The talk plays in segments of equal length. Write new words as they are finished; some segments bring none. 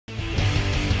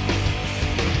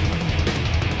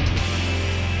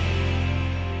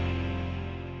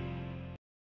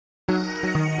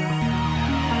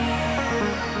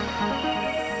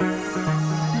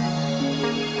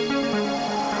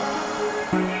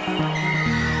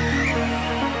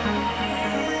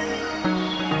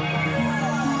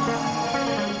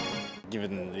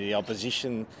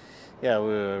opposition, yeah, we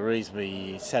were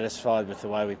reasonably satisfied with the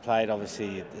way we played.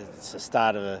 Obviously, it's the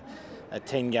start of a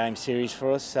 10-game series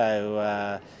for us,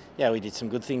 so yeah, we did some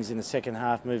good things in the second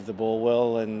half, moved the ball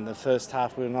well, and the first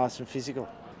half we were nice and physical.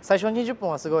 最初20分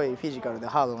はすごいフィジカルで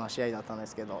ハードな試合だったんで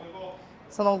すけど、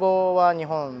その後は日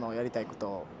本のやりたいこ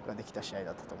とができた試合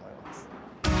だったと思います。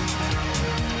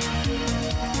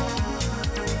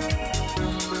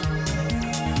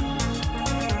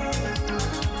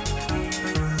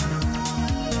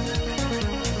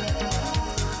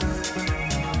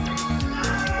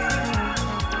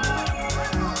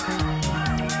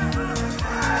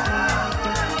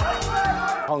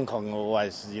Hong Kong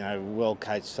always, well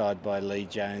coached side by Lee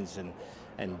Jones and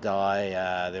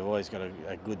Dai. They've always got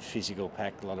a good physical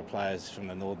pack. A lot of players from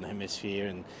the Northern Hemisphere,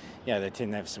 and they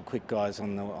tend to have some quick guys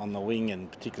on the wing, and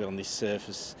particularly on this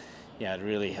surface, it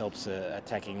really helps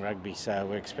attacking rugby. So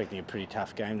we're expecting a pretty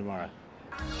tough game tomorrow.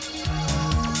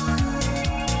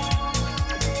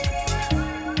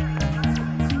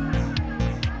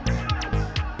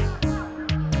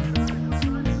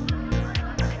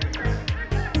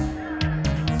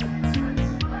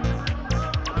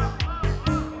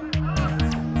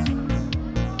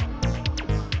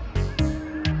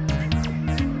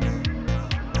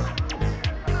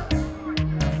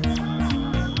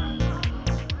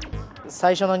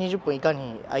 最初の20分いか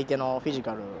に相手のフィジ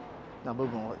カルな部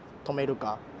分を止める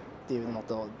かっていうの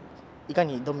と、いか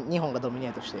に日本がドミネ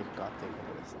ートしていくかっていうこ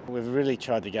とです。 We've really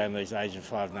tried to go in these Asian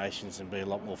Five Nations and be a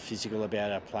lot more physical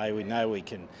about our play. We know we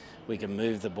can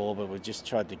move the ball, but we've just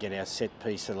tried to get our set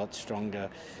piece a lot stronger,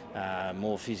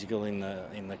 more physical in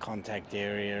the contact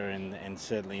area and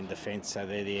certainly in defence. So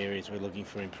they're the areas we're looking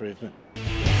for improvement.